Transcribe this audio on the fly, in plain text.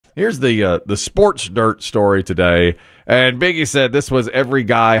Here's the sports dirt story today. And Biggie said this was every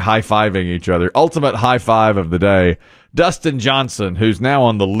guy high-fiving each other. Ultimate high five of the day. Dustin Johnson, who's now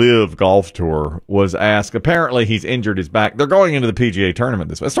on the Live Golf Tour, was asked. Apparently, he's injured his back. They're going into the PGA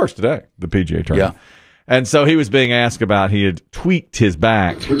tournament it starts today, the PGA tournament. Yeah. And so he was being asked about he had tweaked his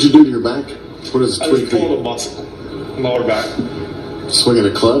back. What'd you do to your back? What is I just pulled a muscle, lower back. Swinging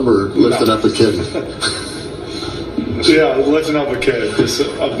a club or lifting up a kid? Yeah, lifting up a kid, just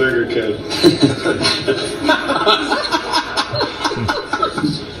a bigger kid.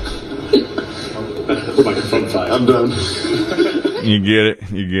 I'm done. You get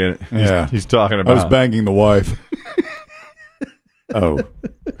it. You get it. Yeah. He's talking about. I was banging the wife. Oh.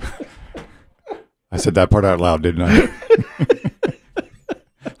 I said that part out loud, didn't I?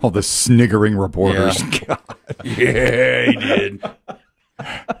 All the sniggering reporters. Yeah, yeah he did.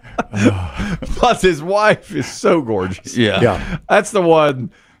 Plus, his wife is so gorgeous. Yeah. That's the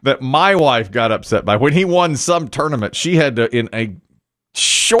one that my wife got upset by. When he won some tournament, she had to, in a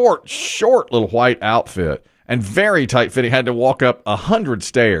short little white outfit and very tight fitting, had to walk up 100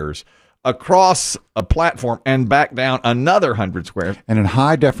 stairs, across a platform, and back down another 100 squares. And a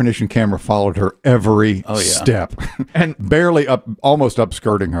high definition camera followed her every step, and barely up, almost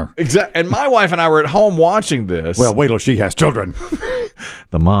upskirting her. Exactly. And my wife and I were at home watching this. Well, wait till she has children.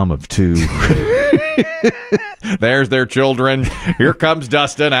 The mom of two. There's their children. Here comes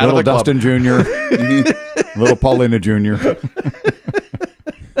Dustin out little of the club. Dustin Jr. Little Paulina Jr.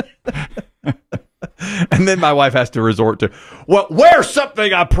 And then my wife has to resort to, well, wear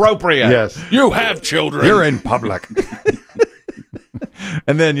something appropriate. Yes. You have children. You're in public.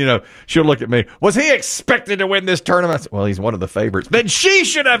 And then, she'll look at me. Was he expected to win this tournament? Well, he's one of the favorites. Then she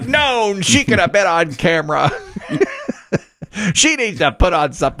should have known. She could have been on camera. She needs to put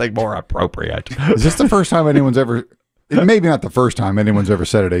on something more appropriate. Is this the first time anyone's ever, maybe not the first time anyone's ever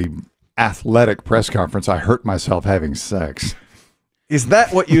said at a athletic press conference, I hurt myself having sex? Is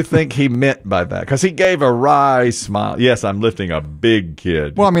that what you think he meant by that? Because he gave a wry smile. Yes, I'm lifting a big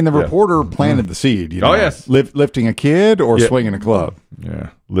kid. Well, I mean, the reporter planted the seed. Oh, yes. Lifting a kid or swinging a club? Yeah,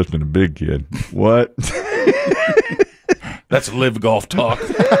 lifting a big kid. What? That's live golf talk.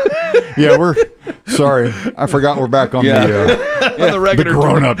 Yeah, we're sorry. I forgot we're back on the regular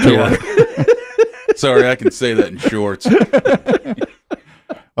grown-up tour. Sorry, I can say that in shorts.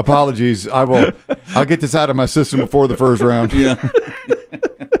 Apologies. I'll get this out of my system before the first round. Yeah.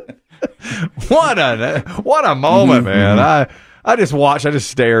 What a moment, man. I just watched. I just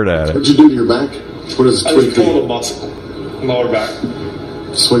stared at it. What'd you do to your back? What is I just pulled a muscle, lower back.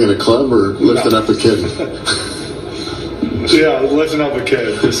 Swinging a club or lifting up a kid? Yeah, lifting up a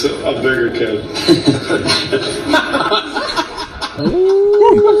kid, just a bigger kid.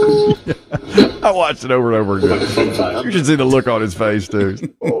 I watched it over and over again. You should see the look on his face, too.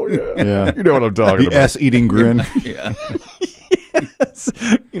 Oh, yeah. You know what I'm talking about. The S-eating grin. Yeah. Yes.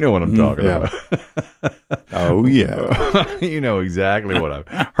 You know what I'm talking about. Oh, yeah. You know exactly what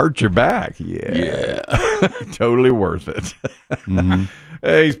I hurt your back. Yeah. Totally worth it. Mm-hmm.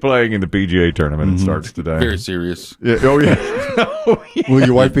 Hey, he's playing in the PGA tournament. It starts today. Very serious. Yeah. Oh, yeah. Oh, yeah. Will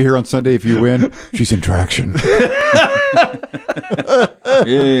your wife be here on Sunday if you win? She's in traction.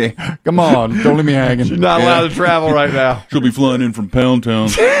 Yeah. Come on. Don't leave me hanging. She's not allowed to travel right now. She'll be flying in from Pound Town.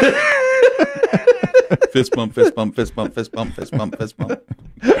 Fist bump, fist bump, fist bump, fist bump, fist bump, fist bump.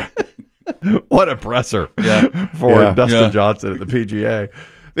 What a presser for Dustin Johnson at the PGA.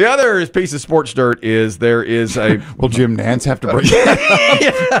 The other piece of sports dirt is there is a... Will Jim Nance have to break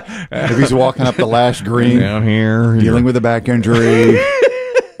if he's walking up the last green down here, dealing with a back injury?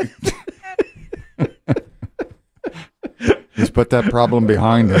 He's put that problem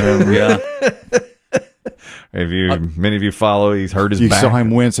behind him. Yeah. Many of you follow, he's hurt his back. You saw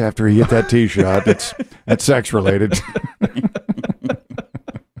him wince after he hit that tee shot. That's sex related.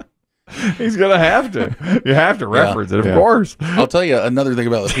 He's going to have to. You have to reference it, of course. I'll tell you another thing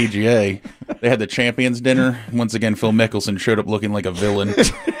about the PGA. They had the Champions Dinner. Once again, Phil Mickelson showed up looking like a villain.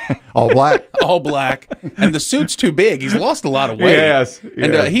 All black. All black. And the suit's too big. He's lost a lot of weight. Yes.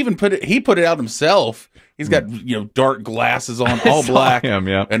 And he even put it out himself. He's got dark glasses on, all black. Him,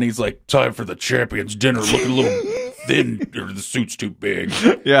 yeah. And he's like, time for the Champions Dinner, looking a little thin, or the suit's too big.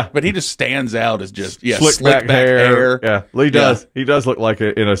 Yeah. But he just stands out as just slick back hair. Yeah. Well, he does. He does look like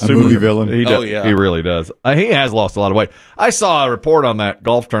in a movie villain. He does. He really does. He has lost a lot of weight. I saw a report on that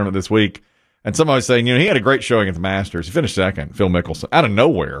golf tournament this week, and somebody was saying, he had a great showing at the Masters. He finished second, Phil Mickelson, out of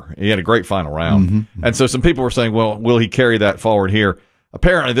nowhere. He had a great final round. And so some people were saying, well, will he carry that forward here?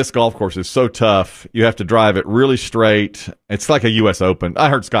 Apparently, this golf course is so tough, you have to drive it really straight. It's like a U.S. Open. I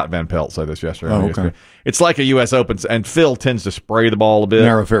heard Scott Van Pelt say this yesterday. Oh, okay. It's like a U.S. Open, and Phil tends to spray the ball a bit.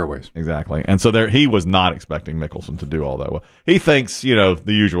 Narrow fairways. Exactly. And so he was not expecting Mickelson to do all that well. He thinks, the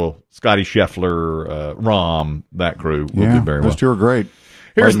usual Scotty Scheffler, Rahm, that crew will do very well. Those two are great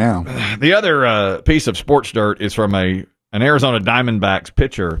Here's right now. The other piece of sports dirt is from an Arizona Diamondbacks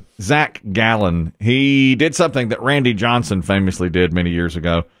pitcher, Zach Gallen. He did something that Randy Johnson famously did many years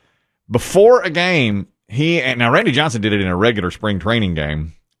ago. Before a game, now Randy Johnson did it in a regular spring training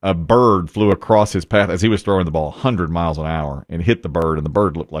game. A bird flew across his path as he was throwing the ball 100 miles an hour and hit the bird, and the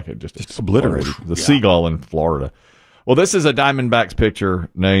bird looked like it just obliterated. The seagull in Florida. Well, this is a Diamondbacks pitcher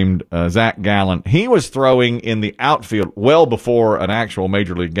named Zach Gallen. He was throwing in the outfield well before an actual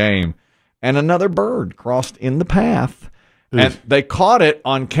major league game, and another bird crossed in the path. And they caught it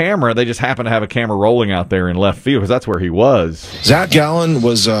on camera. They just happened to have a camera rolling out there in left field because that's where he was. Zach Gallen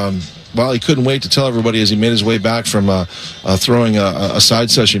was, he couldn't wait to tell everybody as he made his way back from throwing a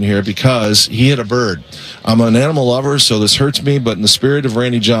side session here because he hit a bird. I'm an animal lover, so this hurts me, but in the spirit of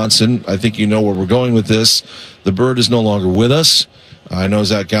Randy Johnson, I think you know where we're going with this. The bird is no longer with us. I know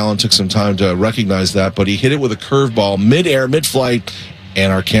Zach Gallen took some time to recognize that, but he hit it with a curveball mid-air, mid-flight,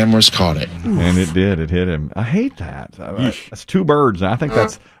 and our cameras caught it. And it did. It hit him. I hate that. That's two birds. And I think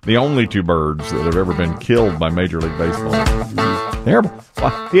that's the only two birds that have ever been killed by Major League Baseball. Terrible.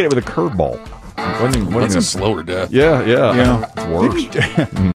 Well, he hit it with a curveball. That's a slower death. Yeah. It's worse.